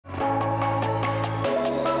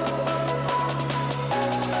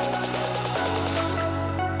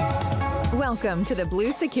Welcome to the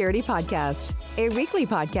Blue Security Podcast, a weekly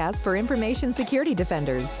podcast for information security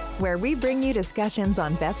defenders, where we bring you discussions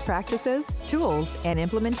on best practices, tools, and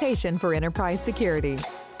implementation for enterprise security.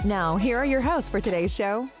 Now, here are your hosts for today's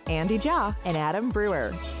show, Andy Jha and Adam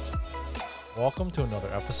Brewer. Welcome to another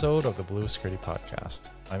episode of the Blue Security Podcast.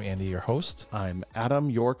 I'm Andy, your host. I'm Adam,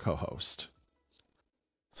 your co-host.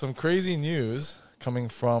 Some crazy news coming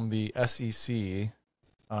from the SEC.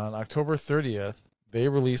 On October 30th, they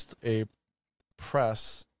released a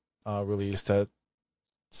press release that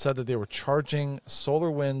said that they were charging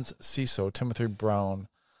Solarwinds CISO Timothy Brown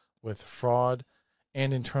with fraud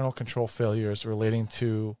and internal control failures relating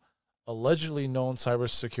to allegedly known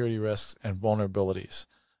cybersecurity risks and vulnerabilities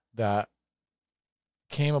that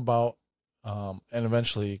came about and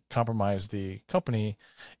eventually compromised the company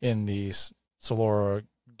in the Solarwinds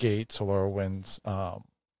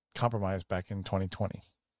compromise back in 2020.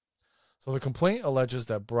 So the complaint alleges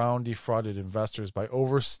that Brown defrauded investors by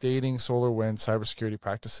overstating SolarWinds cybersecurity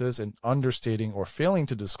practices and understating or failing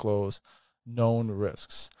to disclose known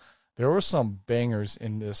risks. There were some bangers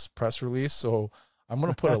in this press release, so I'm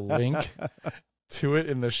going to put a link to it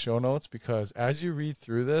in the show notes, because as you read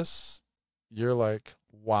through this, you're like,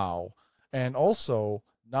 wow. And also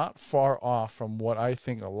not far off from what I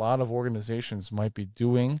think a lot of organizations might be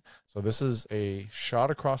doing. So this is a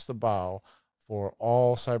shot across the bow for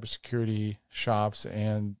all cybersecurity shops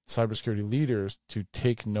and cybersecurity leaders to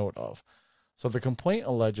take note of. So the complaint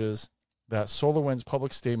alleges that SolarWinds'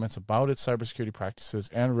 public statements about its cybersecurity practices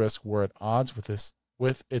and risk were at odds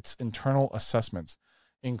with its internal assessments,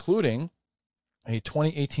 including a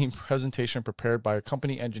 2018 presentation prepared by a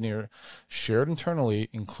company engineer shared internally,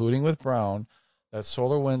 including with Brown, that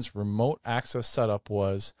SolarWinds' remote access setup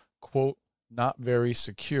was, quote, not very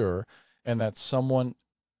secure, and that someone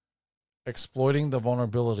exploiting the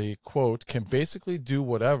vulnerability, quote, can basically do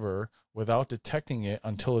whatever without detecting it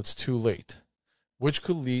until it's too late, which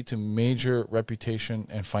could lead to major reputation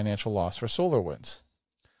and financial loss for SolarWinds.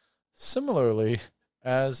 Similarly,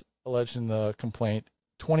 as alleged in the complaint,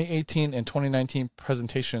 2018 and 2019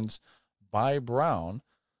 presentations by Brown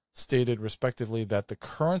stated respectively that the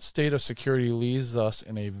current state of security leaves us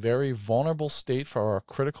in a very vulnerable state for our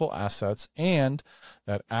critical assets, and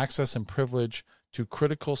that access and privilege to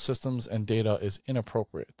critical systems and data is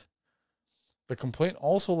inappropriate. The complaint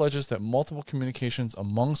also alleges that multiple communications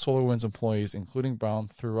among SolarWinds employees, including Brown,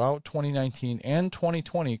 throughout 2019 and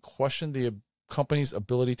 2020 questioned the company's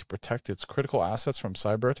ability to protect its critical assets from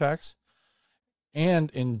cyber attacks.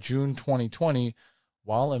 And in June 2020,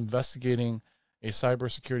 while investigating a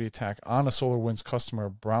cybersecurity attack on a SolarWinds customer,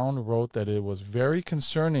 Brown wrote that it was very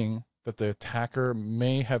concerning that the attacker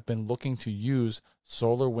may have been looking to use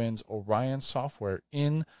SolarWinds Orion software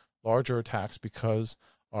in larger attacks because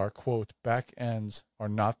our, quote, back ends are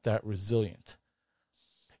not that resilient.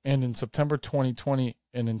 And in September 2020,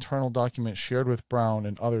 an internal document shared with Brown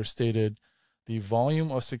and others stated, the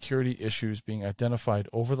volume of security issues being identified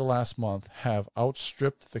over the last month have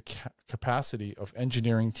outstripped the capacity of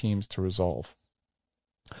engineering teams to resolve.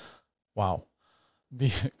 Wow.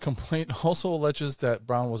 The complaint also alleges that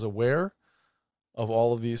Brown was aware of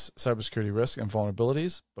all of these cybersecurity risks and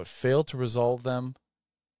vulnerabilities, but failed to resolve them,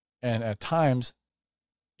 and at times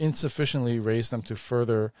insufficiently raised them to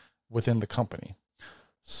further within the company.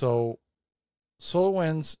 So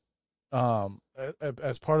SolarWinds,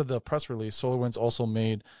 as part of the press release, SolarWinds also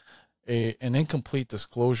made an incomplete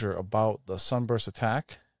disclosure about the Sunburst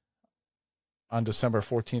attack on December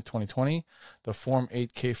 14th, 2020, the Form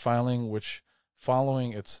 8K filing, which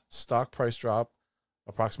following its stock price drop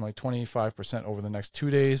approximately 25% over the next 2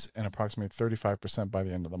 days and approximately 35% by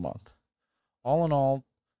the end of the month. All in all,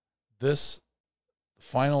 this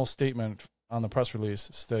final statement on the press release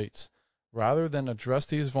states, rather than address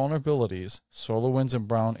these vulnerabilities, SolarWinds and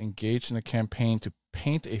Brown engaged in a campaign to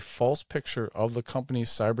paint a false picture of the company's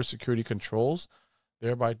cybersecurity controls,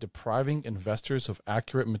 thereby depriving investors of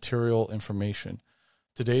accurate material information.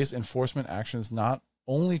 Today's enforcement actions not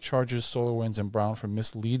only charges SolarWinds and Brown for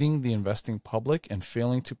misleading the investing public and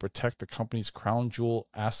failing to protect the company's crown jewel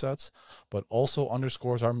assets, but also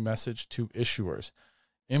underscores our message to issuers.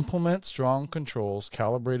 Implement strong controls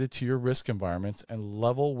calibrated to your risk environments and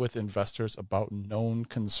level with investors about known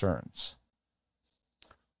concerns.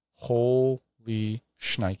 Holy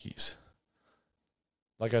shnikes.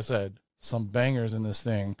 Like I said, some bangers in this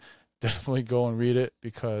thing. Definitely go and read it,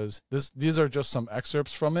 because these are just some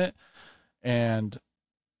excerpts from it, and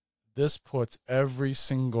this puts every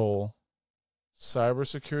single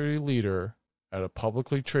cybersecurity leader at a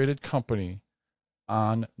publicly traded company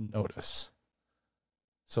on notice.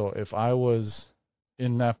 So if I was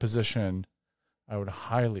in that position, I would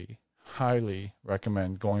highly, highly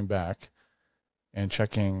recommend going back and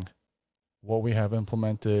checking what we have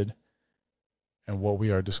implemented and what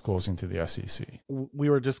we are disclosing to the SEC. We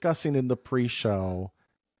were discussing in the pre-show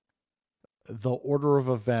the order of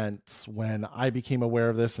events when I became aware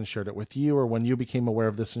of this and shared it with you, or when you became aware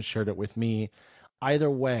of this and shared it with me. Either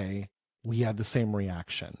way, we had the same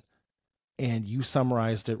reaction. And you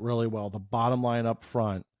summarized it really well. The bottom line up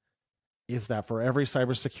front is that for every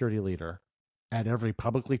cybersecurity leader at every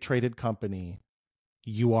publicly traded company,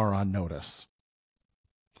 you are on notice.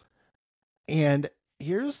 And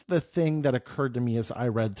here's the thing that occurred to me as I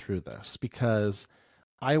read through this, because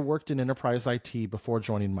I worked in enterprise IT before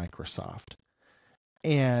joining Microsoft.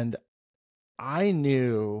 And I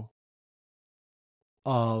knew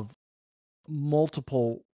of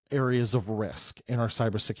multiple areas of risk in our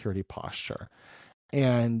cybersecurity posture.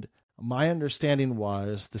 And my understanding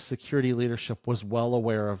was the security leadership was well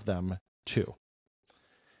aware of them too.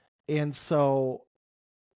 And so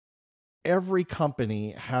every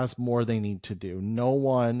company has more they need to do. No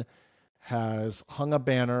one has hung a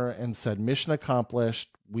banner and said, mission accomplished,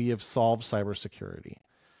 we have solved cybersecurity.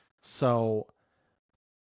 So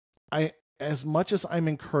as much as I'm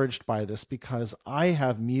encouraged by this, because I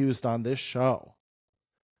have mused on this show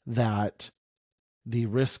that the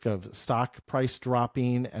risk of stock price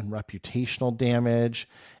dropping and reputational damage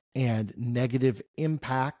and negative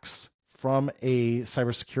impacts from a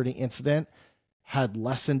cybersecurity incident had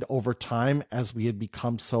lessened over time as we had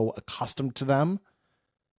become so accustomed to them,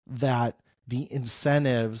 that the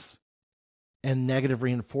incentives and negative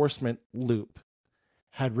reinforcement loop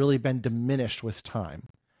had really been diminished with time.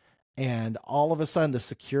 And all of a sudden, the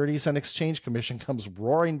Securities and Exchange Commission comes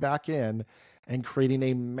roaring back in and creating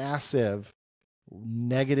a massive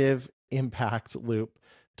negative impact loop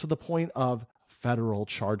to the point of federal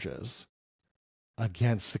charges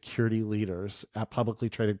against security leaders at publicly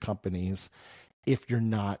traded companies if you're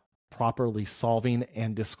not properly solving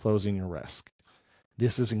and disclosing your risk.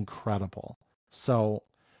 This is incredible. So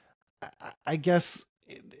I guess,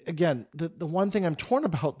 again, the one thing I'm torn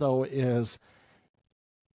about, though, is,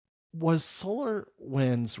 was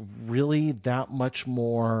SolarWinds really that much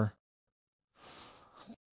more,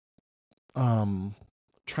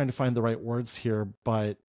 trying to find the right words here,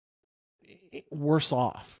 but worse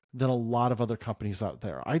off than a lot of other companies out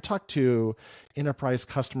there? I talk to enterprise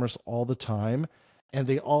customers all the time, and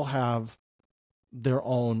they all have their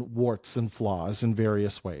own warts and flaws in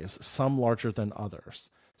various ways, some larger than others,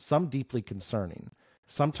 some deeply concerning.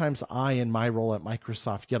 Sometimes I, in my role at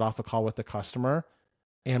Microsoft, get off a call with the customer,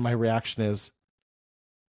 and my reaction is,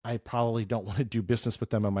 I probably don't want to do business with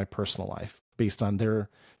them in my personal life based on their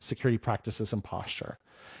security practices and posture.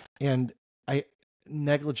 And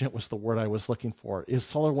negligent was the word I was looking for. Is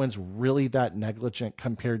SolarWinds really that negligent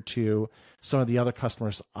compared to some of the other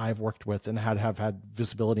customers I've worked with and have had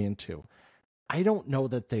visibility into? I don't know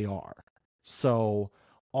that they are. So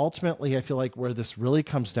ultimately, I feel like where this really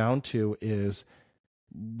comes down to is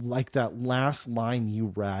like that last line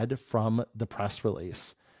you read from the press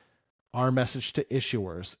release. Our message to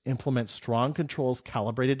issuers: implement strong controls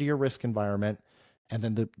calibrated to your risk environment. And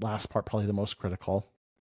then the last part, probably the most critical: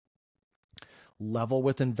 level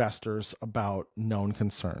with investors about known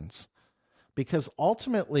concerns. Because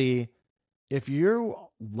ultimately, if you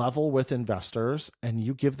level with investors and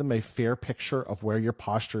you give them a fair picture of where your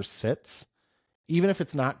posture sits, even if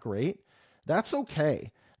it's not great, that's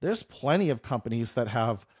okay. There's plenty of companies that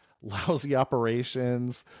have lousy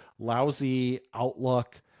operations, lousy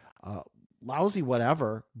outlook, lousy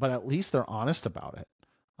whatever, but at least they're honest about it.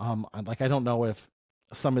 I don't know if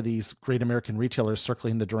some of these great American retailers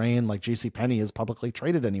circling the drain like JCPenney is publicly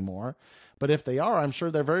traded anymore, but if they are, I'm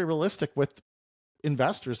sure they're very realistic with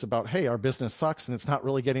investors about, hey, our business sucks and it's not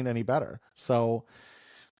really getting any better. So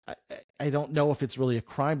I don't know if it's really a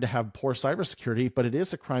crime to have poor cybersecurity, but it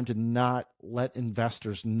is a crime to not let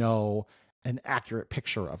investors know an accurate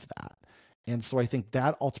picture of that. And so I think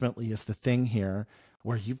that ultimately is the thing here,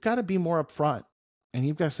 where you've got to be more upfront and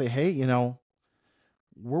you've got to say, hey,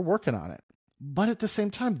 we're working on it. But at the same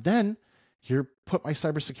time, then you put my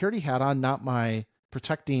cybersecurity hat on, not my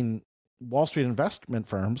protecting Wall Street investment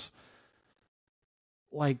firms.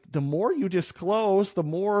 Like, the more you disclose, the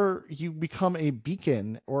more you become a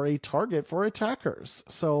beacon or a target for attackers.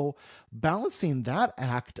 So balancing that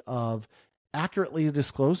act of accurately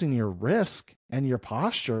disclosing your risk and your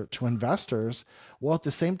posture to investors, while at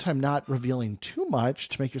the same time not revealing too much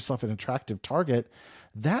to make yourself an attractive target,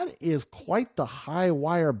 that is quite the high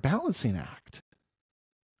wire balancing act.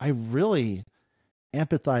 I really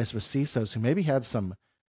empathize with CISOs who maybe had some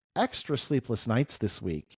extra sleepless nights this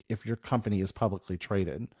week if your company is publicly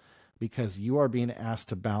traded, because you are being asked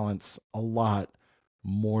to balance a lot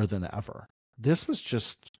more than ever. This was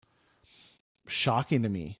just shocking to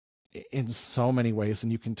me in so many ways.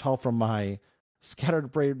 And you can tell from my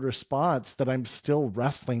scattered brain response that I'm still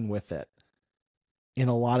wrestling with it in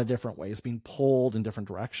a lot of different ways, being pulled in different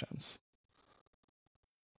directions.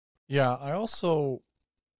 Yeah, I also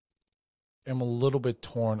am a little bit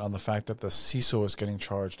torn on the fact that the CISO is getting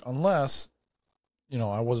charged, unless,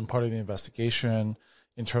 I wasn't part of the investigation.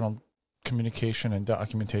 Internal communication and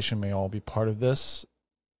documentation may all be part of this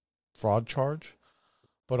fraud charge.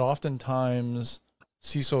 But oftentimes,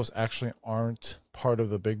 CISOs actually aren't part of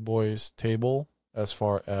the big boys table as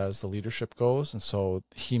far as the leadership goes. And so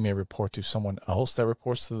he may report to someone else that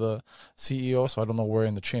reports to the CEO. So I don't know where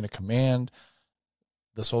in the chain of command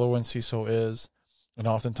the Solarwinds CISO is. And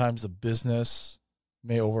oftentimes the business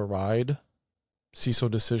may override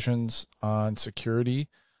CISO decisions on security.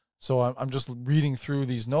 So I'm just reading through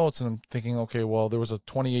these notes and I'm thinking, okay, well, there was a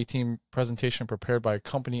 2018 presentation prepared by a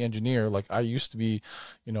company engineer. Like I used to be,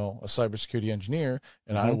 a cybersecurity engineer,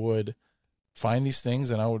 and I would find these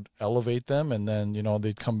things and I would elevate them. And then,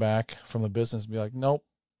 they'd come back from the business and be like, nope,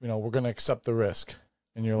 we're going to accept the risk.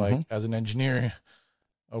 And you're like, as an engineer,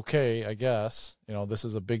 okay, I guess, this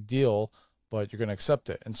is a big deal, but you're going to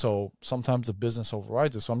accept it. And so sometimes the business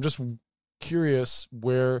overrides it. So I'm just curious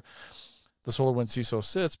where the Solarwinds CISO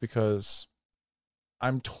sits, because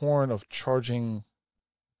I'm torn of charging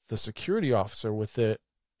the security officer with it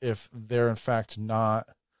if they're in fact not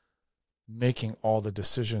making all the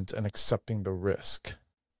decisions and accepting the risk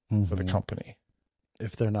for the company.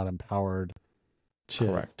 If they're not empowered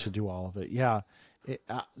to do all of it. Yeah,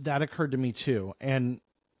 that occurred to me too. And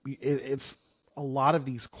it's a lot of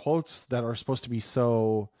these quotes that are supposed to be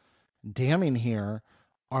so damning here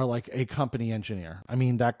are like a company engineer. I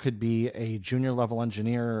mean, that could be a junior level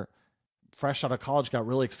engineer fresh out of college, got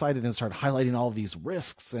really excited and started highlighting all of these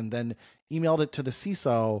risks and then emailed it to the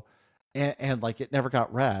CISO and like it never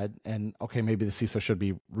got read. And okay, maybe the CISO should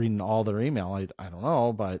be reading all their email. I don't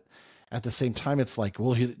know. But at the same time, it's like,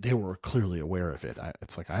 well, they were clearly aware of it.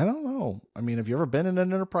 It's like, I don't know. I mean, have you ever been in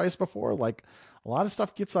an enterprise before? Like a lot of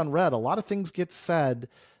stuff gets unread. A lot of things get said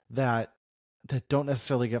that don't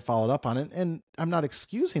necessarily get followed up on it. And I'm not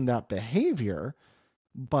excusing that behavior,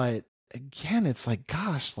 but again, it's like,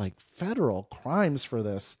 gosh, like federal crimes for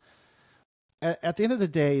this. At the end of the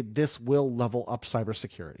day, this will level up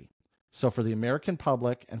cybersecurity. So for the American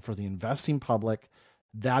public and for the investing public,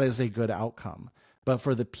 that is a good outcome. But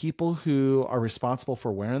for the people who are responsible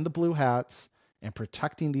for wearing the blue hats and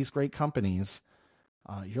protecting these great companies,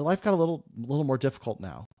 your life got a little more difficult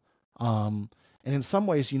now. And in some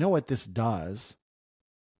ways, you know what this does?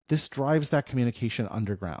 This drives that communication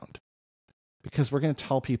underground, because we're going to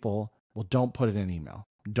tell people, well, don't put it in email.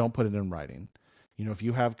 Don't put it in writing. If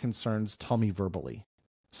you have concerns, tell me verbally.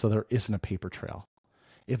 So there isn't a paper trail.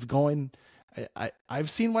 It's going, I've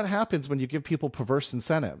seen what happens when you give people perverse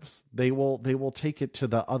incentives. They will take it to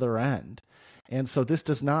the other end. And so this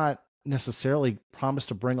does not necessarily promise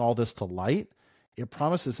to bring all this to light. It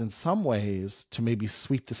promises in some ways to maybe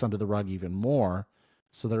sweep this under the rug even more.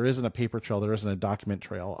 So there isn't a paper trail, there isn't a document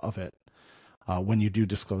trail of it when you do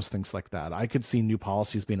disclose things like that. I could see new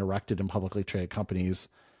policies being erected in publicly traded companies.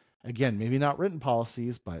 Again, maybe not written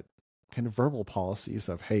policies, but kind of verbal policies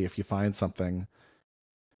of, hey, if you find something,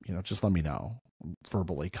 just let me know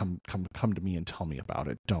verbally. Come to me and tell me about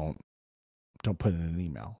it. Don't put it in an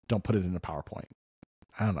email. Don't put it in a PowerPoint.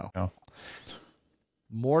 I don't know. No.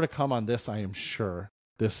 More to come on this, I am sure.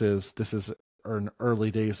 This is an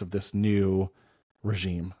early days of this new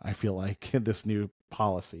regime. I feel like this new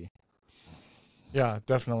policy. Yeah,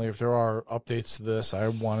 definitely. If there are updates to this, I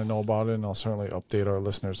want to know about it, and I'll certainly update our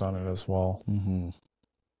listeners on it as well.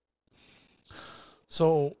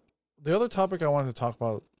 So the other topic I wanted to talk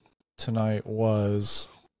about tonight was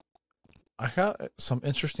I got some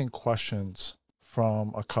interesting questions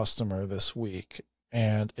from a customer this week,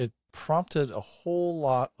 and it prompted a whole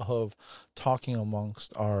lot of talking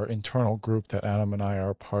amongst our internal group that Adam and I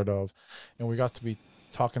are a part of. And we got to be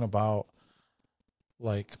talking about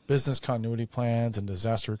like business continuity plans and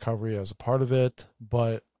disaster recovery as a part of it.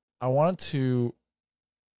 But I wanted to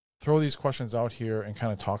throw these questions out here and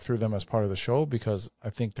kind of talk through them as part of the show, because I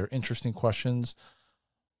think they're interesting questions.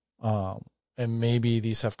 And maybe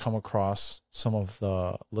these have come across some of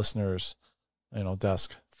the listeners,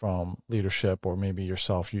 desk from leadership, or maybe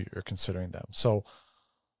yourself, you're considering them. So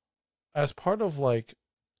as part of like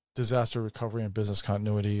disaster recovery and business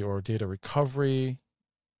continuity or data recovery,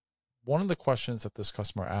 one of the questions that this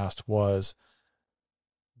customer asked was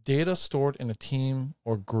data stored in a team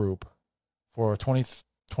or group for a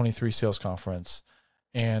 2023 sales conference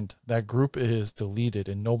and that group is deleted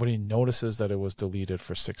and nobody notices that it was deleted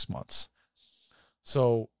for 6 months.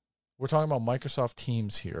 So we're talking about Microsoft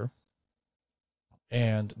Teams here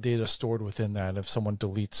and data stored within that if someone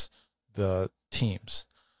deletes the Teams.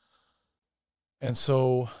 And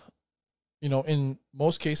so, in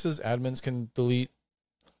most cases, admins can delete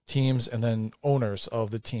teams, and then owners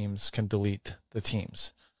of the teams can delete the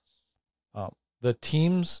teams. The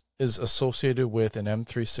teams is associated with an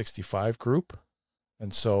M365 group.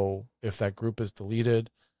 And so if that group is deleted,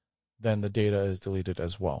 then the data is deleted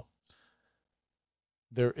as well.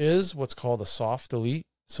 There is what's called a soft delete.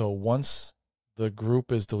 So once the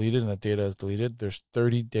group is deleted and the data is deleted, there's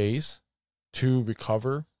 30 days to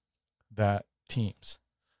recover that teams.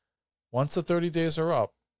 Once the 30 days are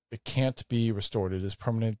up, it can't be restored. It is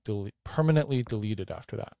permanently deleted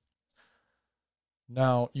after that.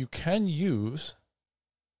 Now, you can use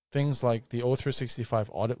things like the O365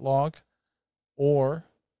 audit log or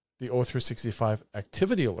the O365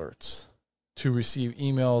 activity alerts to receive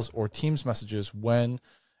emails or Teams messages when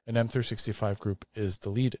an M365 group is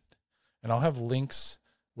deleted. And I'll have links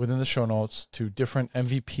within the show notes to different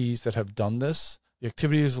MVPs that have done this. The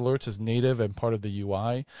activities alerts is native and part of the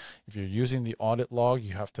UI. If you're using the audit log,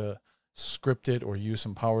 you have to script it or use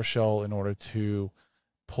some PowerShell in order to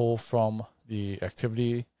pull from the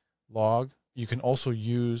activity log. You can also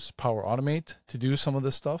use Power Automate to do some of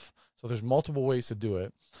this stuff. So there's multiple ways to do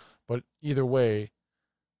it. But either way,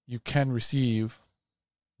 you can receive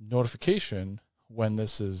notification when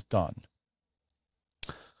this is done.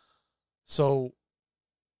 So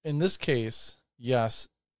in this case, yes,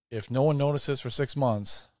 if no one notices for 6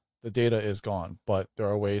 months, the data is gone. But there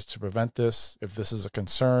are ways to prevent this. If this is a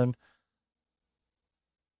concern,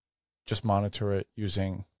 just monitor it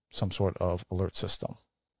using some sort of alert system.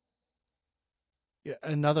 Yeah,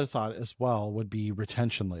 another thought as well would be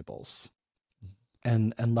retention labels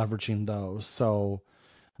and leveraging those. So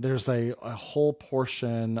there's a whole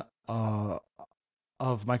portion of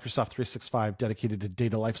Microsoft 365 dedicated to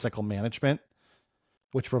data lifecycle management,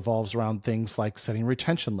 which revolves around things like setting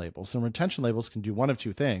retention labels. And retention labels can do one of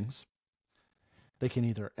two things. They can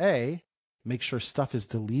either A, make sure stuff is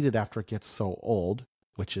deleted after it gets so old,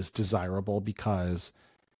 which is desirable because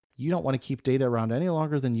you don't want to keep data around any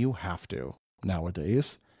longer than you have to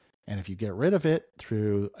nowadays. And if you get rid of it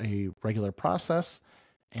through a regular process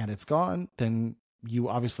and it's gone, then you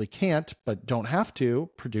obviously can't, but don't have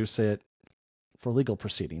to produce it for legal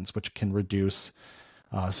proceedings, which can reduce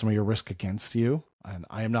some of your risk against you. And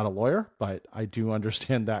I am not a lawyer, but I do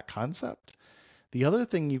understand that concept. The other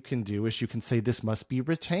thing you can do is you can say this must be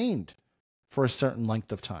retained for a certain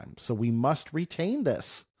length of time. So we must retain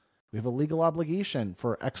this. We have a legal obligation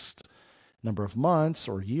for X number of months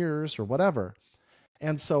or years or whatever.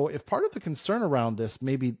 And so if part of the concern around this,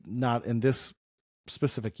 maybe not in this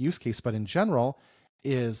specific use case, but in general,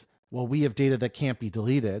 is, well, we have data that can't be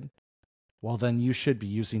deleted. Well, then you should be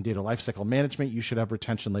using data lifecycle management. You should have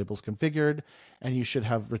retention labels configured, and you should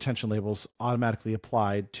have retention labels automatically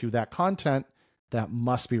applied to that content that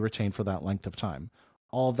must be retained for that length of time.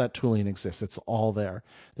 All of that tooling exists. It's all there.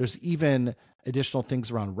 There's even additional things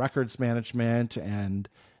around records management, and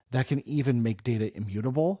that can even make data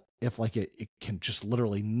immutable. If like it can just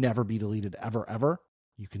literally never be deleted ever,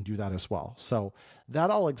 you can do that as well. So that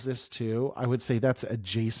all exists too. I would say that's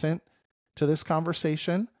adjacent to this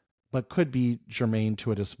conversation, but could be germane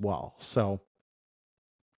to it as well. So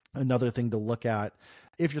another thing to look at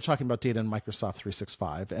if you're talking about data in Microsoft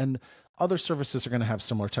 365, and other services are going to have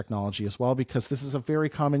similar technology as well, because this is a very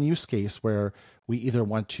common use case where we either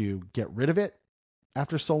want to get rid of it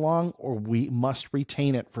after so long, or we must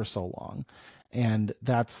retain it for so long. And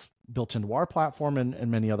that's built into our platform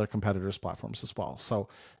and many other competitors' platforms as well. So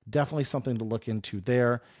definitely something to look into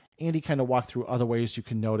there. Andy kind of walked through other ways you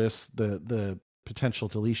can notice the potential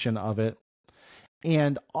deletion of it.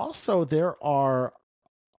 And also there are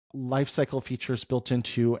lifecycle features built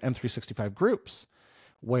into M365 groups,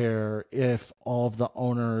 where if all of the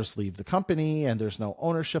owners leave the company and there's no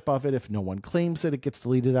ownership of it, if no one claims it, it gets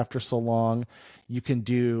deleted after so long. You can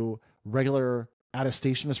do regular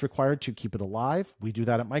attestation is required to keep it alive. We do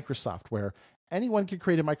that at Microsoft, where anyone can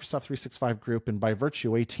create a Microsoft 365 group and by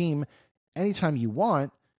virtue a team anytime you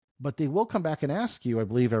want, but they will come back and ask you, I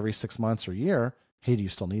believe every 6 months or year, hey, do you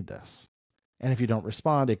still need this? And if you don't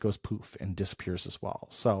respond, it goes poof and disappears as well.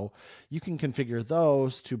 So you can configure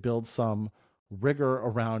those to build some rigor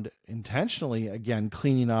around intentionally, again,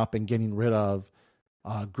 cleaning up and getting rid of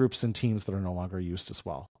groups and teams that are no longer used as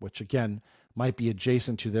well, which again might be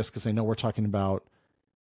adjacent to this, because I know we're talking about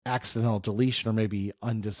accidental deletion or maybe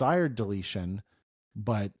undesired deletion,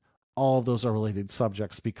 but all of those are related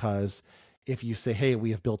subjects, because If you say, hey,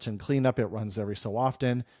 we have built-in cleanup, it runs every so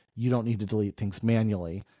often, you don't need to delete things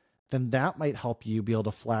manually, then that might help you be able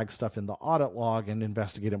to flag stuff in the audit log and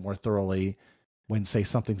investigate it more thoroughly when, say,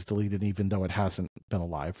 something's deleted, even though it hasn't been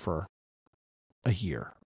alive for a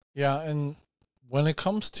year. Yeah, and when it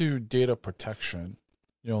comes to data protection,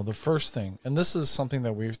 the first thing, and this is something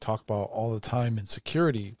that we've talked about all the time in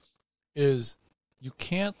security, is you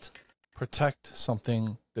can't protect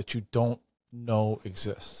something that you don't know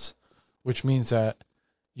exists, which means that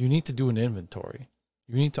you need to do an inventory.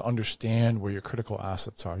 You need to understand where your critical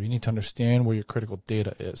assets are. You need to understand where your critical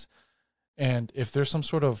data is. And if there's some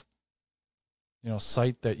sort of,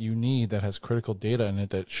 site that you need that has critical data in it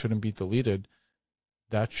that shouldn't be deleted,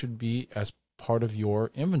 that should be as part of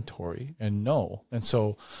your inventory and know. And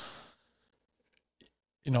so,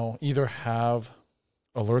 either have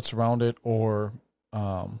alerts around it or,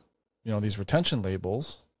 these retention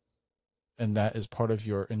labels. And that is part of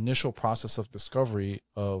your initial process of discovery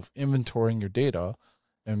of inventorying your data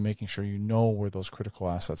and making sure you know where those critical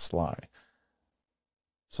assets lie.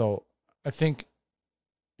 So I think,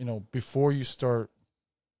 before you start,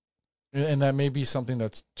 and that may be something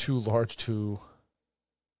that's too large to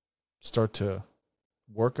start to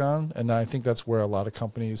work on. And I think that's where a lot of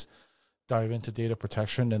companies dive into data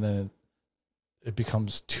protection, and then it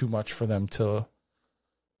becomes too much for them to,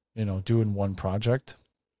 do in one project,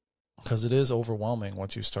 because it is overwhelming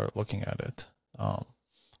once you start looking at it.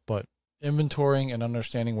 But inventorying and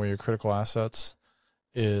understanding where your critical assets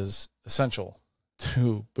is essential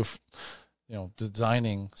to,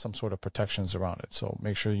 designing some sort of protections around it. So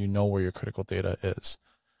make sure you know where your critical data is.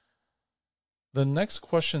 The next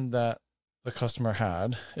question that the customer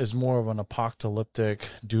had is more of an apocalyptic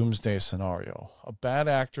doomsday scenario. A bad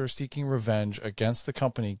actor seeking revenge against the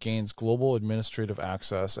company gains global administrative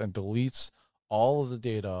access and deletes all of the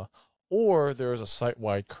data, or there is a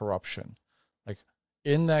site-wide corruption. Like,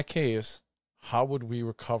 in that case, how would we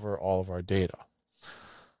recover all of our data?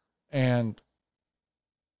 And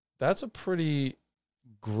that's a pretty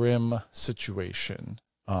grim situation.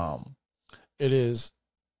 It is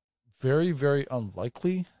very, very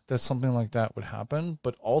unlikely that something like that would happen.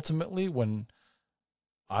 But ultimately, when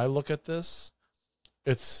I look at this,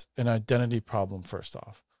 it's an identity problem first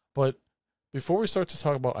off. But before we start to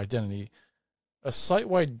talk about identity, a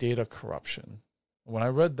site-wide data corruption, when I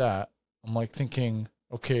read that, I'm like thinking,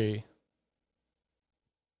 okay,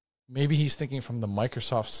 maybe he's thinking from the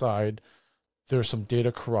Microsoft side, there's some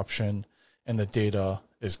data corruption and the data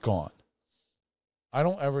is gone. I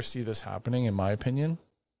don't ever see this happening, in my opinion.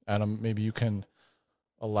 Adam, maybe you can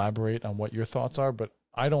elaborate on what your thoughts are, but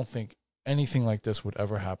I don't think anything like this would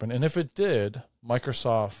ever happen. And if it did,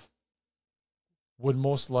 Microsoft would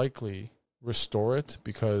most likely restore it,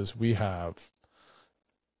 because we have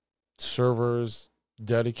servers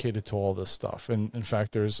dedicated to all this stuff. And in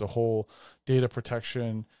fact, there's a whole data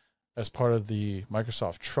protection as part of the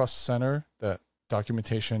Microsoft Trust Center, that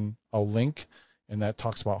documentation I'll link, and that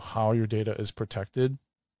talks about how your data is protected.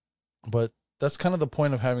 But that's kind of the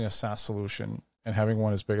point of having a SaaS solution and having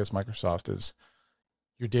one as big as Microsoft, is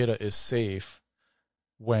your data is safe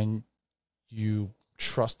when you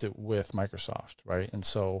trust it with Microsoft, right? And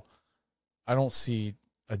so I don't see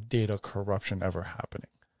a data corruption ever happening.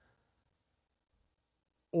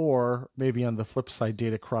 Or maybe on the flip side,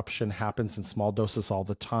 data corruption happens in small doses all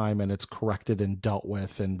the time, and it's corrected and dealt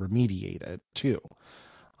with and remediated too.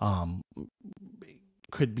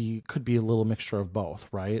 Could be a little mixture of both,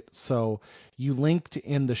 right? So you linked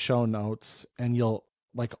in the show notes, and you'll,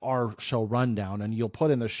 like our show rundown, and you'll put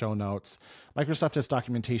in the show notes, Microsoft has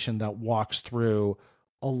documentation that walks through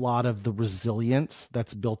a lot of the resilience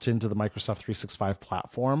that's built into the Microsoft 365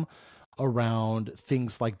 platform around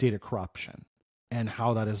things like data corruption and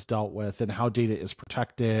how that is dealt with and how data is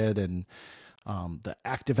protected, and the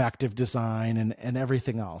active design and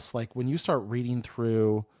everything else. Like, when you start reading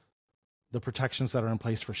through the protections that are in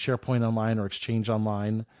place for SharePoint Online or Exchange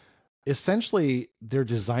Online, essentially they're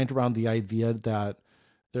designed around the idea that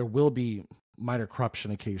there will be minor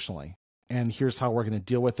corruption occasionally. And here's how we're going to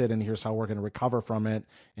deal with it, and here's how we're going to recover from it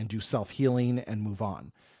and do self-healing and move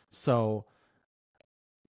on. So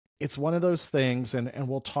it's one of those things, and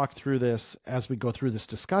we'll talk through this as we go through this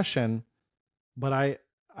discussion, but I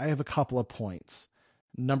have a couple of points.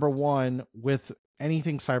 Number one, with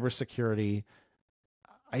anything cybersecurity,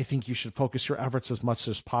 I think you should focus your efforts as much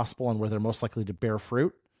as possible on where they're most likely to bear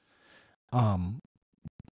fruit. And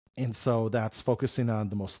so that's focusing on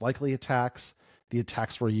the most likely attacks, the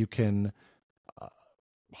attacks where you can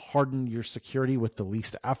harden your security with the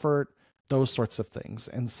least effort, those sorts of things.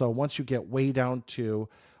 And so once you get way down to,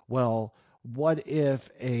 well, what if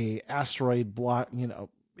a asteroid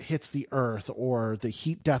hits the earth, or the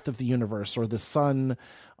heat death of the universe, or the sun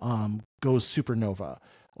goes supernova.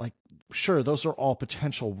 Like, sure, those are all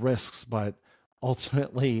potential risks, but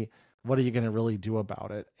ultimately, what are you going to really do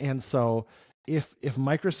about it? And so if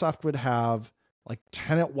Microsoft would have like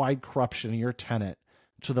tenant-wide corruption in your tenant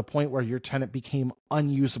to the point where your tenant became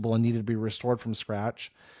unusable and needed to be restored from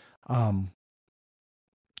scratch,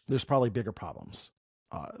 there's probably bigger problems.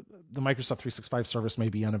 The Microsoft 365 service may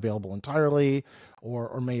be unavailable entirely,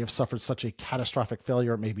 or may have suffered such a catastrophic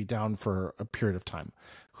failure, it may be down for a period of time.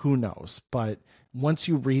 Who knows? But once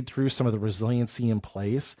you read through some of the resiliency in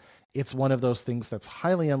place, it's one of those things that's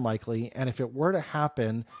highly unlikely. And if it were to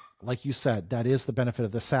happen, like you said, that is the benefit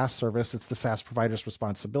of the SaaS service. It's the SaaS provider's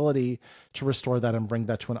responsibility to restore that and bring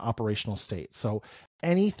that to an operational state. So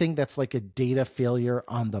anything that's like a data failure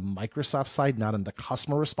on the Microsoft side, not on the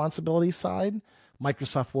customer responsibility side,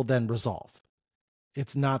 Microsoft will then resolve.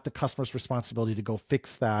 It's not the customer's responsibility to go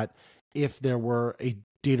fix that if there were a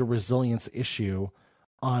data resilience issue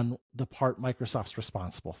on the part Microsoft's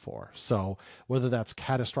responsible for. So whether that's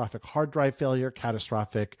catastrophic hard drive failure,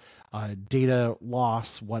 catastrophic data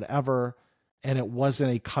loss, whatever, and it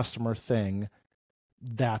wasn't a customer thing,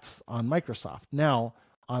 that's on Microsoft. Now,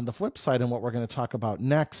 on the flip side, and what we're going to talk about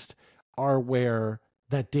next, are where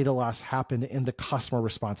that data loss happened in the customer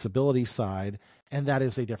responsibility side, and that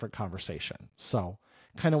is a different conversation. So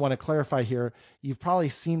kind of want to clarify here, you've probably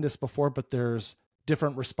seen this before, but there's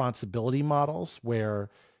different responsibility models where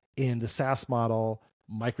in the SaaS model,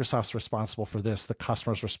 Microsoft's responsible for this, the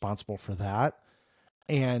customer's responsible for that.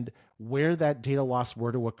 And where that data loss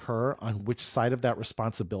were to occur on which side of that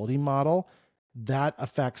responsibility model, that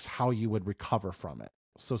affects how you would recover from it.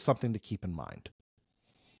 So something to keep in mind.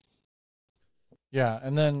 Yeah,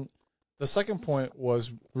 and then the second point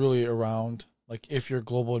was really around, like, if your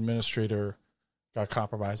global administrator got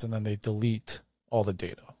compromised and then they delete all the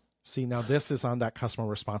data. See, now this is on that customer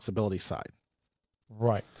responsibility side.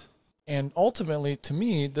 Right. And ultimately, to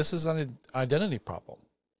me, this is an identity problem,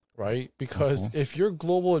 right? Because if your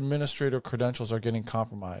global administrator credentials are getting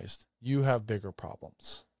compromised, you have bigger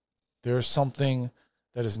problems. There's something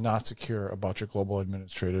that is not secure about your global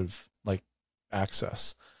administrative, like,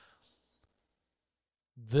 access.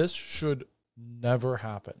 This should never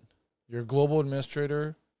happen. Your global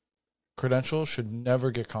administrator credentials should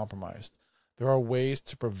never get compromised. There are ways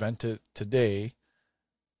to prevent it today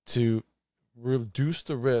to reduce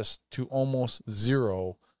the risk to almost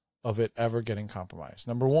zero of it ever getting compromised.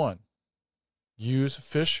 Number one, use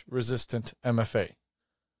phish-resistant MFA.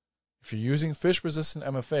 If you're using phish-resistant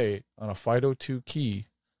MFA on a FIDO2 key,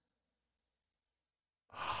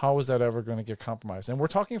 how is that ever going to get compromised? And we're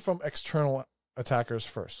talking from external attackers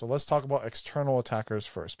first. So let's talk about external attackers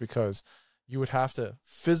first, because you would have to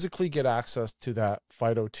physically get access to that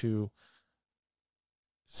FIDO2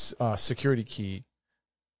 security key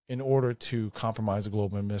in order to compromise a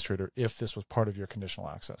global administrator if this was part of your conditional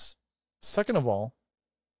access. Second of all,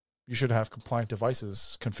 you should have compliant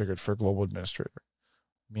devices configured for global administrator.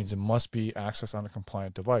 It means it must be accessed on a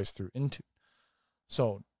compliant device through Intune.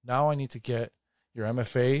 So now I need to get your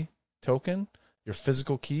MFA token, your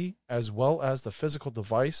physical key, as well as the physical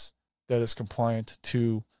device that is compliant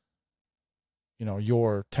to,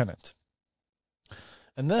 your tenant.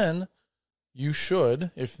 And then you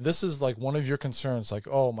should, if this is like one of your concerns, like,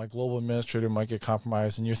 oh, my global administrator might get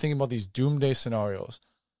compromised, and you're thinking about these doomsday scenarios,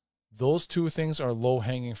 those two things are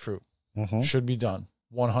low-hanging fruit. Should be done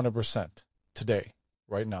 100% today,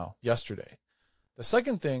 right now, yesterday. The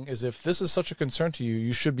second thing is, if this is such a concern to you,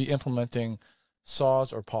 you should be implementing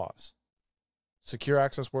SAWS or PAWS. Secure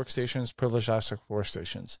Access Workstations, Privileged Access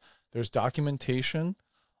Workstations. There's documentation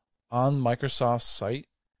on Microsoft's site,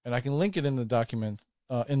 and I can link it in the document,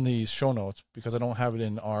 in the show notes, because I don't have it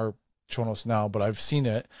in our show notes now, but I've seen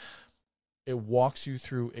it. It walks you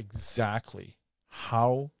through exactly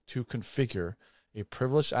how to configure a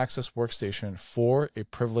privileged access workstation for a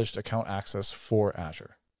privileged account access for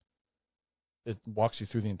Azure. It walks you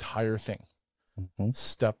through the entire thing,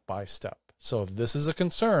 step by step. So if this is a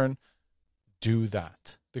concern, do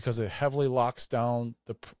that, because it heavily locks down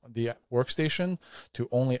the workstation to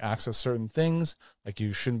only access certain things. Like,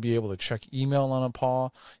 you shouldn't be able to check email on a PAW.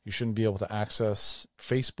 You shouldn't be able to access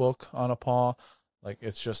Facebook on a PAW. Like,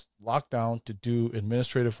 it's just locked down to do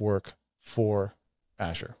administrative work for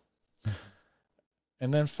Azure.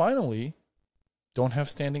 And then finally, don't have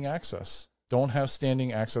standing access. Don't have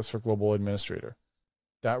standing access for global administrator.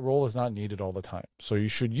 That role is not needed all the time. So you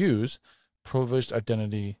should use Privileged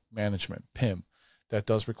Identity Management, PIM. That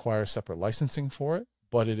does require separate licensing for it,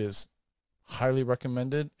 but it is highly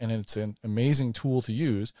recommended, and it's an amazing tool to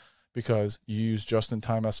use because you use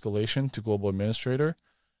just-in-time escalation to global administrator.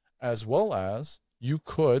 as well as you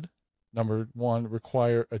could, number one,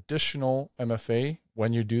 require additional MFA.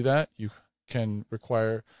 When you do that, you can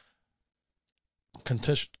require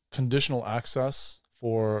conditional access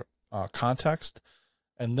for context,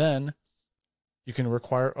 and then you can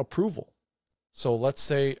require approval. So let's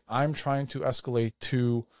say I'm trying to escalate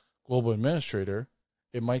to global administrator.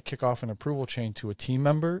 It might kick off an approval chain to a team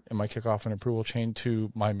member. It might kick off an approval chain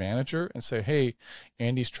to my manager and say, hey,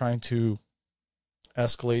 Andy's trying to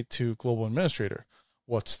escalate to global administrator.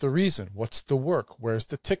 What's the reason? What's the work? Where's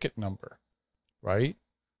the ticket number? Right?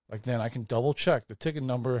 Like, then I can double check the ticket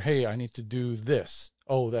number. Hey, I need to do this.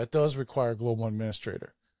 Oh, that does require global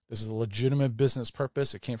administrator. This is a legitimate business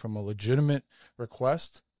purpose. It came from a legitimate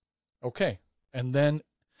request. Okay. And then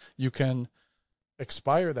you can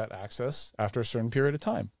expire that access after a certain period of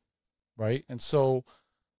time, right? And so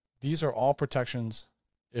these are all protections.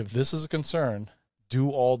 If this is a concern, do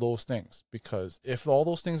all those things, because if all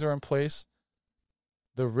those things are in place,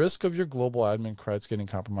 the risk of your global admin creds getting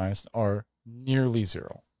compromised are nearly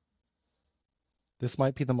zero. This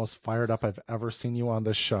might be the most fired up I've ever seen you on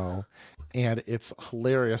this show. And it's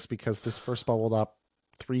hilarious because this first bubbled up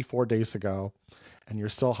 3-4 days ago and you're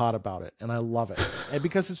still hot about it. And I love it. And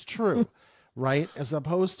because it's true, right? As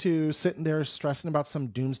opposed to sitting there stressing about some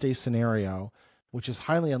doomsday scenario, which is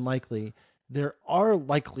highly unlikely, there are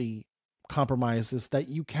likely compromises that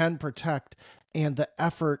you can protect, and the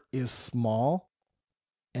effort is small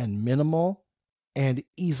and minimal and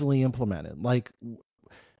easily implemented. Like,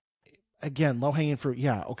 again, low-hanging fruit,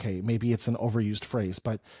 yeah, okay, maybe it's an overused phrase,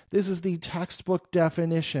 but this is the textbook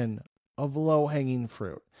definition of low-hanging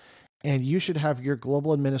fruit. And you should have your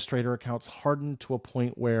global administrator accounts hardened to a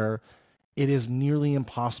point where it is nearly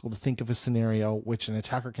impossible to think of a scenario which an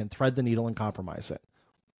attacker can thread the needle and compromise it.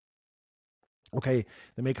 Okay,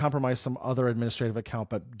 they may compromise some other administrative account,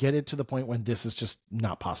 but get it to the point when this is just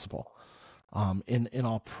not possible in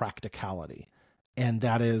all practicality. And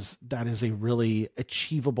that is a really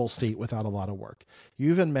achievable state without a lot of work. You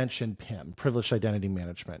even mentioned PIM, Privileged Identity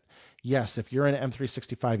Management. Yes, if you're an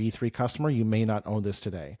M365 E3 customer, you may not own this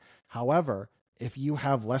today. However, if you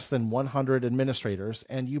have less than 100 administrators,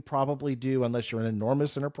 and you probably do, unless you're an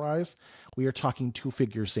enormous enterprise, we are talking 2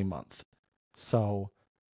 figures a month. So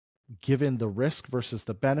given the risk versus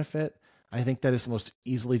the benefit, I think that is the most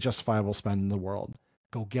easily justifiable spend in the world.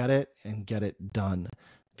 Go get it and get it done.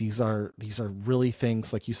 These are really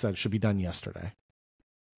things, like you said, should be done yesterday.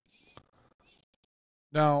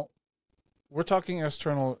 Now, we're talking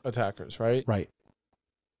external attackers, right? Right.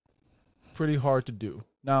 Pretty hard to do.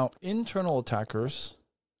 Now, internal attackers,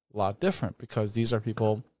 a lot different, because these are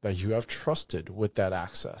people that you have trusted with that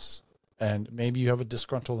access. And maybe you have a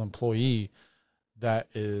disgruntled employee that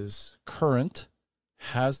is current,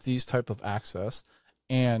 has these type of access,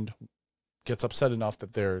 and gets upset enough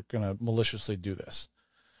that they're going to maliciously do this.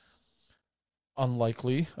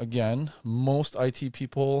 Unlikely. Again, most IT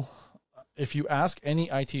people, if you ask any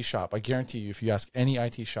IT shop, I guarantee you, if you ask any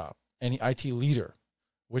IT shop, any IT leader,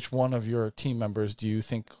 which one of your team members do you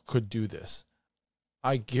think could do this?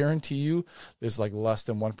 I guarantee you there's like less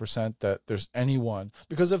than 1% that there's anyone,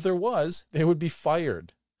 because if there was, they would be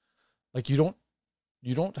fired. Like, you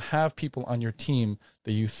don't have people on your team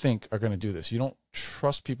that you think are going to do this. You don't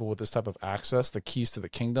trust people with this type of access, the keys to the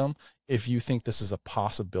kingdom, if you think this is a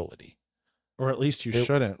possibility. Or at least you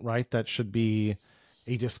shouldn't, right? That should be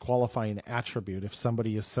a disqualifying attribute. If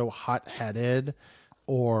somebody is so hot-headed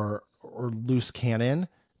or loose cannon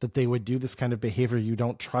that they would do this kind of behavior, you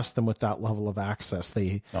don't trust them with that level of access.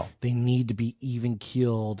 They need to be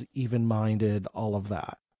even-keeled, even-minded, all of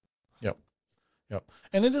that. Yep.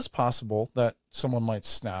 And it is possible that someone might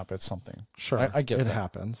snap at something. Sure. I get it that.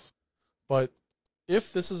 happens. But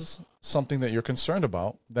if this is something that you're concerned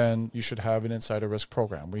about, then you should have an insider risk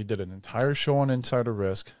program. We did an entire show on insider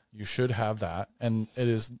risk. You should have that. And it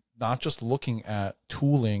is not just looking at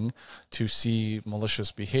tooling to see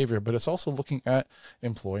malicious behavior, but it's also looking at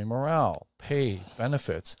employee morale, pay,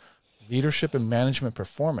 benefits, leadership and management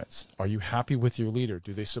performance. Are you happy with your leader?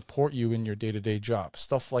 Do they support you in your day-to-day job?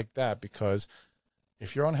 Stuff like that, because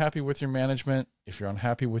if you're unhappy with your management, if you're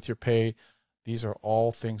unhappy with your pay, these are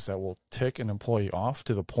all things that will tick an employee off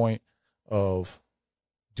to the point of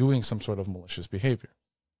doing some sort of malicious behavior.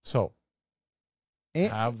 So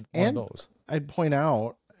have one of those. I'd point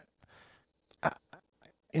out,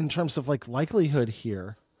 in terms of like likelihood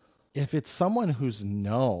here, if it's someone who's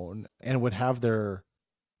known and would have their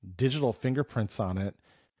digital fingerprints on it,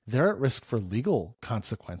 they're at risk for legal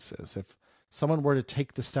consequences. If someone were to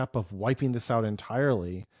take the step of wiping this out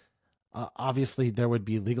entirely, obviously there would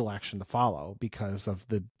be legal action to follow because of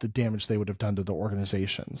the damage they would have done to the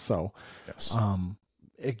organization. So yes.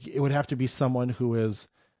 it would have to be someone who is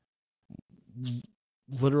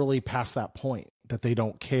literally past that point, that they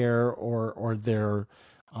don't care, or they're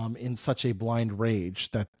in such a blind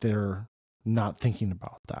rage that they're not thinking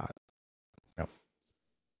about that. Yep.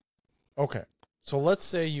 Okay. So let's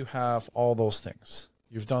say you have all those things.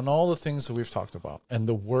 You've done all the things that we've talked about, and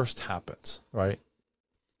the worst happens, right?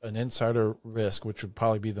 An insider risk, which would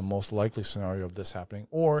probably be the most likely scenario of this happening,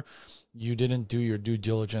 or you didn't do your due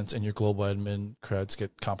diligence and your global admin creds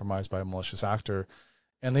get compromised by a malicious actor,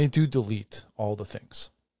 and they do delete all the things.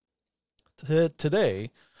 Today,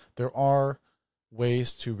 there are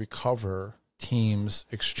ways to recover Teams,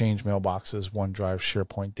 Exchange mailboxes, OneDrive,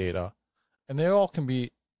 SharePoint data, and they all can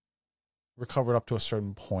be recovered up to a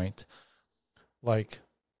certain point. Like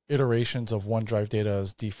iterations of OneDrive data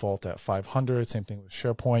is default at 500. Same thing with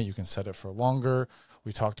SharePoint. You can set it for longer.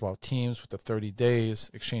 We talked about Teams with the 30 days.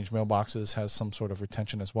 Exchange mailboxes has some sort of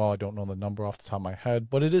retention as well. I don't know the number off the top of my head,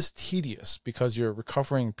 but it is tedious because you're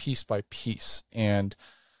recovering piece by piece. And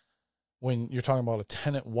when you're talking about a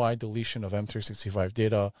tenant-wide deletion of M365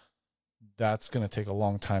 data, that's going to take a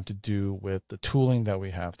long time to do with the tooling that we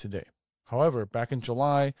have today. However, back in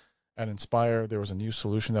July at Inspire, there was a new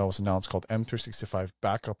solution that was announced called M365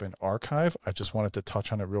 Backup and Archive. I just wanted to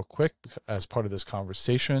touch on it real quick as part of this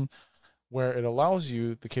conversation, where it allows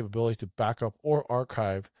you the capability to back up or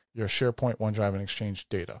archive your SharePoint, OneDrive, and Exchange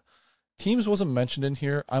data. Teams wasn't mentioned in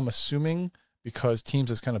here. I'm assuming because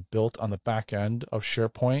Teams is kind of built on the back end of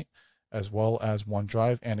SharePoint as well as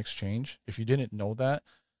OneDrive and Exchange. If you didn't know that,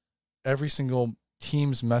 every single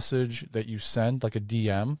Teams message that you send, like a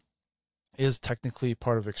DM, is technically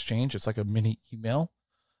part of Exchange. It's like a mini email.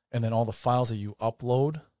 And then all the files that you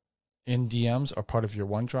upload in DMs are part of your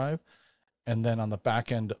OneDrive. And then on the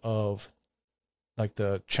back end of like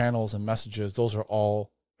the channels and messages, those are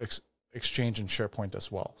all Exchange and SharePoint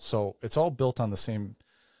as well. So it's all built on the same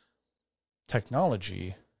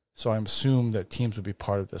technology. So I assume that Teams would be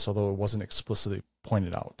part of this, although it wasn't explicitly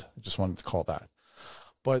pointed out. I just wanted to call that.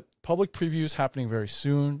 But public preview is happening very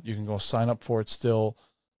soon. You can go sign up for it still.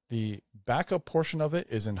 The backup portion of it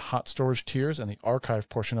is in hot storage tiers, and the archive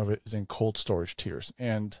portion of it is in cold storage tiers.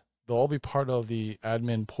 And they'll all be part of the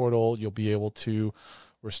admin portal. You'll be able to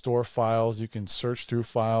restore files. You can search through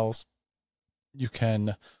files. You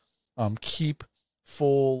can keep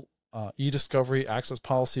full e-discovery, access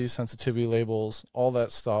policies, sensitivity labels, all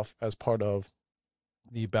that stuff as part of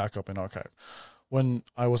the backup and archive. When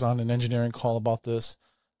I was on an engineering call about this,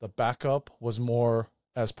 the backup was more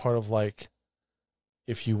as part of like,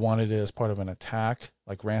 if you wanted it as part of an attack,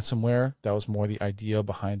 like ransomware, that was more the idea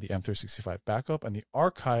behind the M365 backup. And the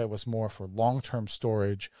archive was more for long-term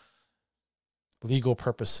storage, legal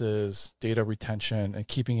purposes, data retention, and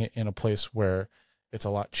keeping it in a place where it's a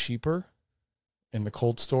lot cheaper in the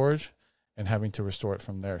cold storage and having to restore it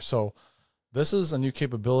from there. So this is a new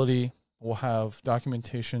capability. We'll have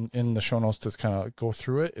documentation in the show notes to kind of go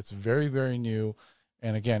through it. It's very, very new.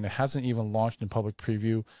 And again, it hasn't even launched in public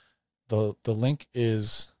preview. The link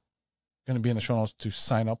is going to be in the show notes to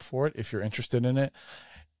sign up for it if you're interested in it.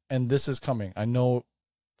 And this is coming. I know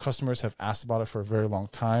customers have asked about it for a very long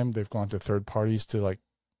time. They've gone to third parties to like,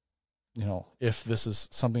 you know, if this is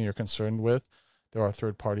something you're concerned with, there are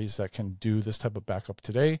third parties that can do this type of backup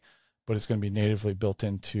today, but it's going to be natively built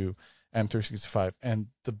into M365. And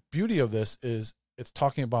the beauty of this is it's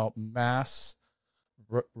talking about mass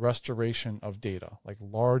restoration of data, like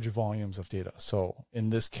large volumes of data. So in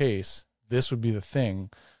this case, this would be the thing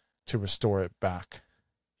to restore it back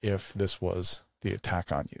if this was the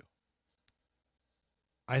attack on you.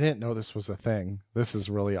 I didn't know this was a thing. This is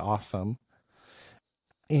really awesome.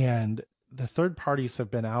 And the third parties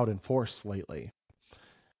have been out in force lately.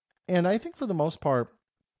 And I think for the most part,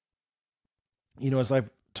 you know, as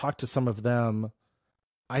I've talked to some of them,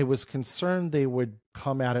 I was concerned they would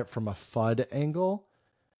come at it from a FUD angle,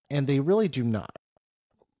 and they really do not.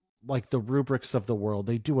 Like the rubrics of the world,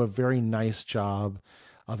 they do a very nice job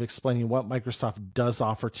of explaining what Microsoft does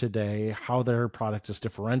offer today, how their product is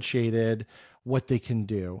differentiated, what they can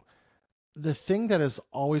do. The thing that has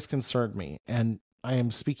always concerned me, and I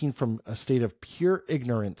am speaking from a state of pure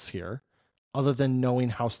ignorance here, other than knowing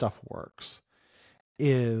how stuff works,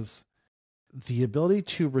 is the ability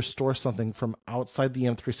to restore something from outside the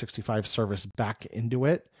M365 service back into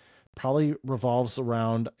it probably revolves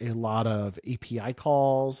around a lot of API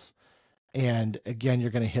calls. And again,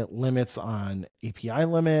 you're going to hit limits on API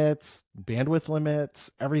limits, bandwidth limits,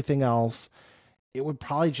 everything else. It would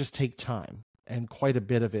probably just take time, and quite a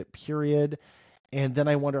bit of it, period. And then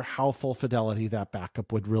I wonder how full fidelity that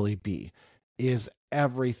backup would really be. is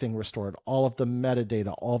everything restored. All of the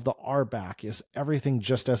metadata, all of the RBAC, is everything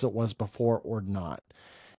just as it was before or not?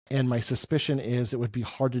 And my suspicion is it would be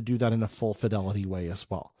hard to do that in a full fidelity way as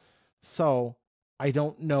well. So I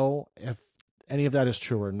don't know if any of that is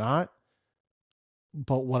true or not.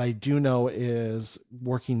 But what I do know is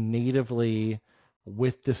working natively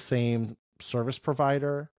with the same service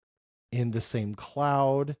provider in the same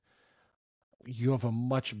cloud, you have a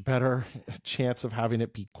much better chance of having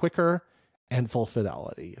it be quicker and full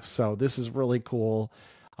fidelity. So this is really cool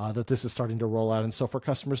that this is starting to roll out. And so for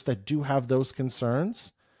customers that do have those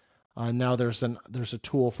concerns, now there's a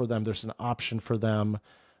tool for them, there's an option for them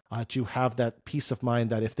to have that peace of mind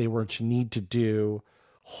that if they were to need to do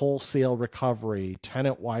wholesale recovery,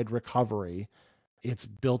 tenant-wide recovery, it's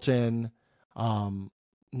built in,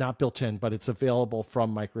 not built in, but it's available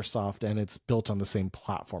from Microsoft, and it's built on the same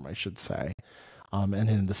platform, I should say, and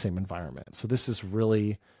in the same environment. So this is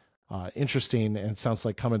really interesting, and it sounds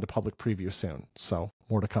like coming to public preview soon. So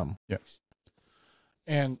more to come. Yes.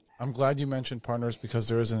 And I'm glad you mentioned partners, because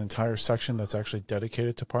there is an entire section that's actually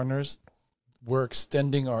dedicated to partners. We're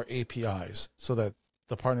extending our APIs so that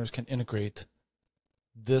the partners can integrate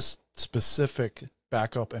this specific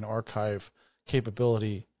backup and archive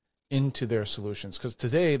capability into their solutions. Because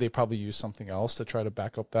today they probably use something else to try to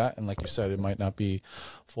back up that. And like you said, it might not be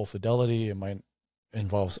full fidelity. It might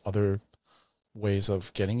involve other ways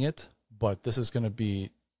of getting it. But this is going to be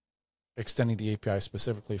extending the API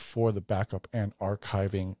specifically for the backup and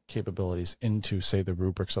archiving capabilities into, say, the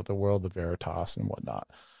Rubrics of the world, the Veritas and whatnot.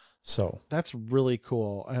 So that's really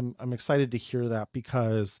cool. I'm excited to hear that,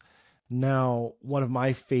 because now one of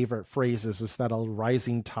my favorite phrases is that a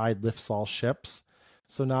rising tide lifts all ships.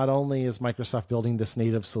 So not only is Microsoft building this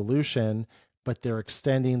native solution, but they're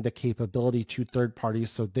extending the capability to third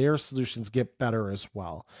parties so their solutions get better as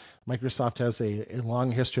well. Microsoft has a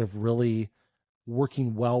long history of really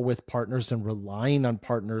working well with partners and relying on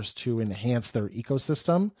partners to enhance their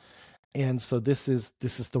ecosystem. And so this is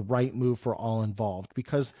the right move for all involved,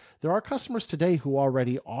 because there are customers today who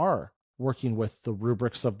already are working with the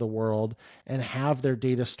Rubrics of the world and have their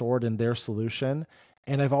data stored in their solution.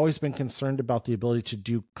 And I've always been concerned about the ability to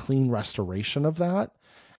do clean restoration of that.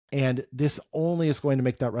 And this only is going to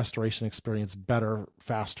make that restoration experience better,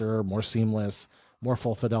 faster, more seamless, more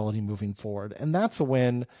full fidelity moving forward. And that's a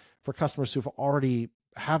win for customers who've already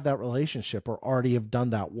have that relationship or already have done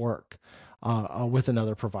that work with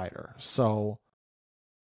another provider. So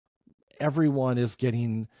everyone is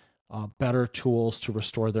getting better tools to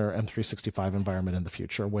restore their M365 environment in the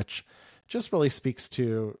future, which just really speaks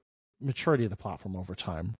to maturity of the platform over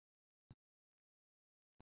time.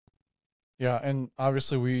 Yeah, and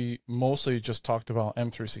obviously we mostly just talked about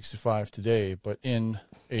M365 today, but in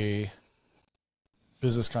a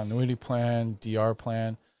business continuity plan, DR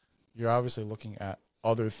plan, you're obviously looking at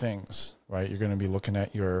other things, right? You're going to be looking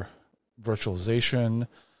at your virtualization,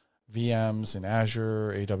 VMs in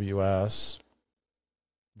Azure, AWS,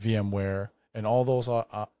 VMware, and all those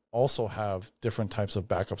also have different types of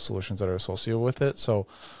backup solutions that are associated with it. So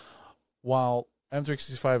while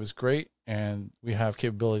M365 is great and we have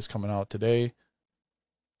capabilities coming out today,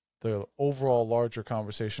 the overall larger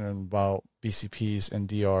conversation about BCPs and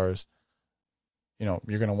DRs, you know,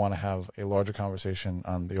 you're going to want to have a larger conversation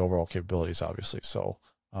on the overall capabilities, obviously. So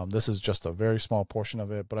this is just a very small portion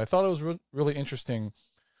of it, but I thought it was really interesting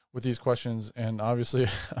with these questions. And obviously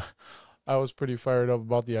I was pretty fired up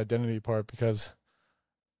about the identity part, because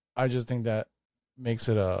I just think that makes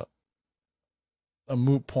it a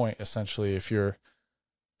moot point, essentially, if you're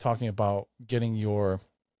talking about getting your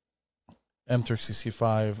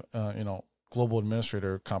M365, global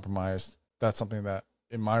administrator compromised. That's something that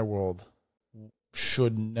in my world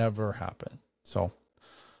should never happen. So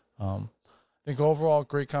I think overall,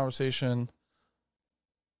 great conversation.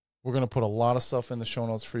 We're going to put a lot of stuff in the show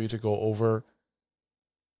notes for you to go over.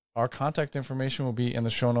 Our contact information will be in the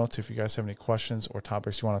show notes if you guys have any questions or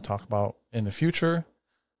topics you want to talk about in the future.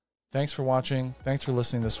 Thanks for watching. Thanks for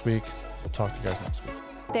listening this week. We'll talk to you guys next week.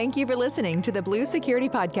 Thank you for listening to the Blue Security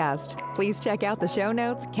Podcast. Please check out the show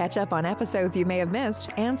notes, catch up on episodes you may have missed,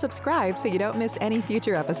 and subscribe so you don't miss any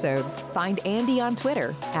future episodes. Find Andy on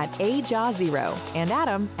Twitter @AJaw0 and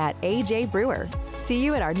Adam @AJ Brewer. See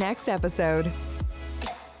you at our next episode.